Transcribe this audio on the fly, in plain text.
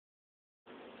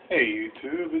Hey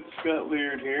YouTube, it's Scott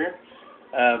Leard here,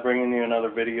 bringing you another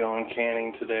video on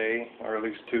canning today, or at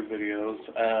least two videos.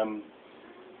 I'm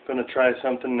going to try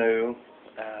something new.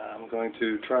 I'm going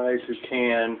to try to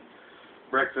can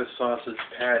breakfast sausage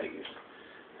patties.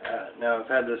 Now I've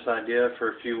had this idea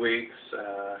for a few weeks.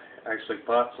 I actually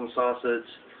bought some sausage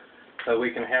a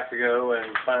week and a half ago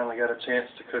and finally got a chance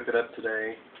to cook it up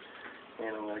today,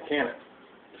 and I'm going to can it.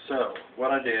 So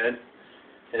what I did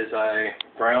is I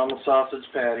browned the sausage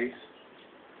patties,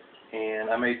 and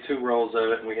I made 2 rolls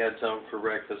of it, and we had some for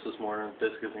breakfast this morning,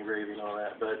 biscuits and gravy and all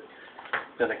that, but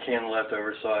then a can left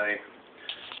over, so I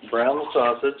browned the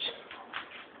sausage.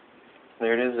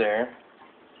 There it is there.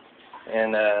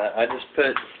 And I just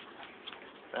put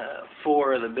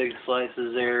 4 of the big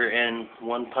slices there in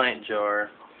 1 pint jar.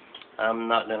 I'm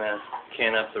not going to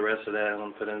can up the rest of that. I'm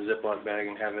going to put it in a Ziploc bag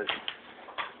and have it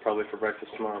probably for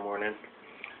breakfast tomorrow morning.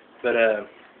 But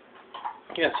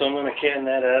yeah, so I'm going to can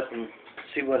that up and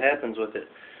see what happens with it.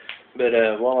 But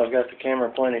while I've got the camera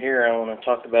pointed here, I want to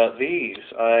talk about these.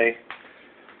 I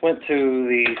went to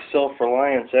the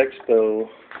Self-Reliance Expo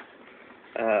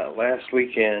last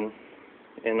weekend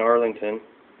in Arlington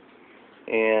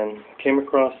and came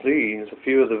across these. A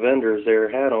few of the vendors there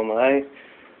had them. I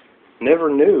never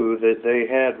knew that they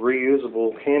had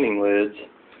reusable canning lids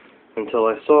until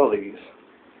I saw these.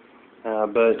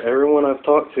 But everyone I've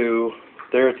talked to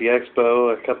there at the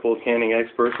expo, a couple of canning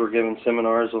experts were giving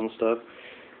seminars on stuff.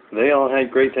 They all had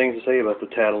great things to say about the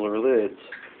tattler lids.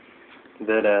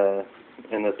 That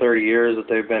in the 30 years that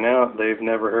they've been out, they've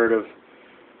never heard of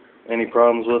any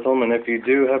problems with them. And if you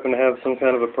do happen to have some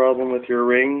kind of a problem with your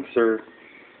rings or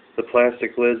the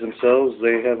plastic lids themselves,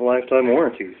 they have lifetime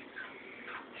warranties.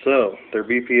 So they're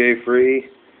BPA free,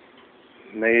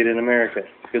 made in America.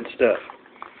 Good stuff.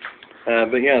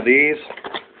 But yeah, these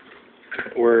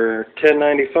were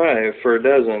 $10.95 for a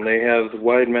dozen. They have the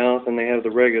wide mouth and they have the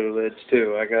regular lids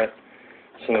too. I got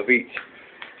some of each.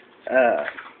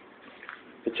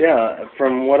 But yeah,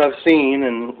 from what I've seen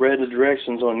and read the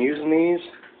directions on using these,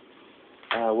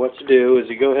 what to do is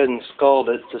you go ahead and scald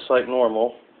it just like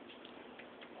normal.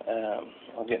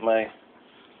 I'll get my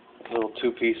little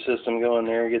 2-piece system going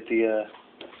there, get the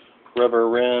rubber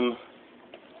rim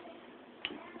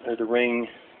or the ring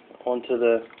onto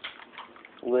the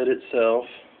lid itself.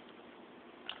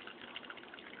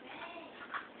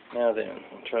 Now then,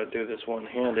 I'll try to do this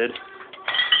one-handed. Of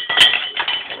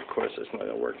course, it's not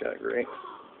going to work out great.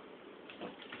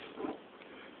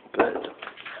 But,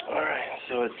 alright,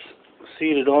 so it's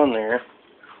seated on there,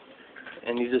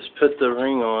 and you just put the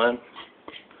ring on,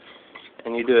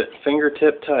 and you do it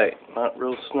fingertip tight, not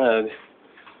real snug.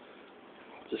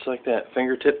 Just like that,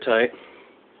 fingertip tight.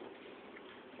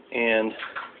 And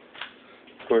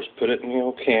of course, put it in the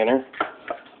old canner.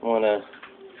 I want to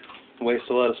waste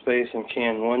a lot of space and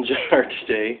can 1 jar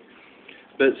today.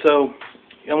 But so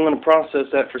I'm going to process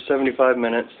that for 75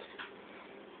 minutes.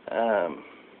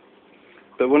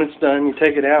 But when it's done, you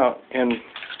take it out, and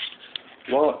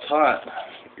while it's hot,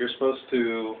 you're supposed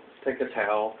to take a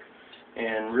towel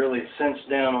and really cinch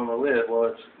down on the lid while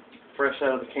it's fresh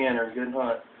out of the canner, good and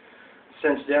hot.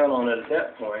 Cinch down on it at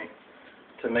that point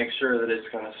to make sure that it's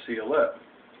going to seal up.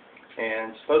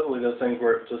 And supposedly those things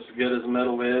work just as good as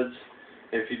metal lids.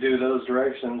 If you do those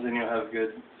directions, then you'll have a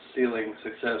good sealing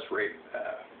success rate.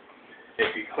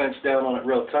 If you clench down on it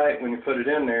real tight when you put it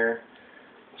in there,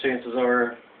 chances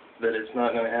are that it's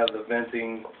not going to have the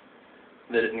venting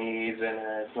that it needs,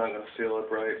 and it's not going to seal up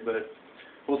right. But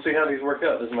we'll see how these work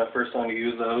out. This is my first time to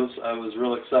use those. I was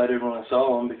real excited when I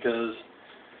saw them because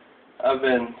I've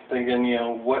been thinking, you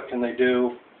know, what can they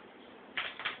do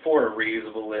for a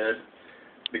reusable lid?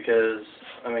 Because,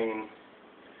 I mean,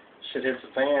 shit hits the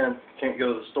fan, can't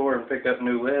go to the store and pick up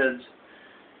new lids,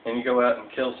 and you go out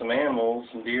and kill some animals,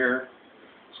 some deer,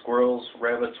 squirrels,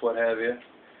 rabbits, what have you,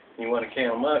 and you want to can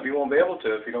them up, you won't be able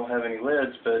to if you don't have any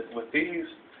lids. But with these,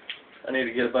 I need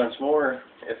to get a bunch more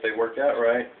if they work out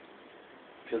right,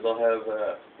 because I'll have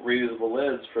reusable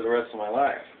lids for the rest of my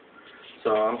life. So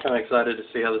I'm kind of excited to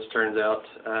see how this turns out.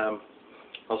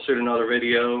 I'll shoot another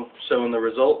video showing the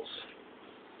results,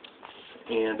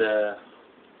 and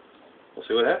we'll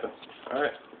see what happens.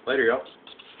 Alright, later y'all.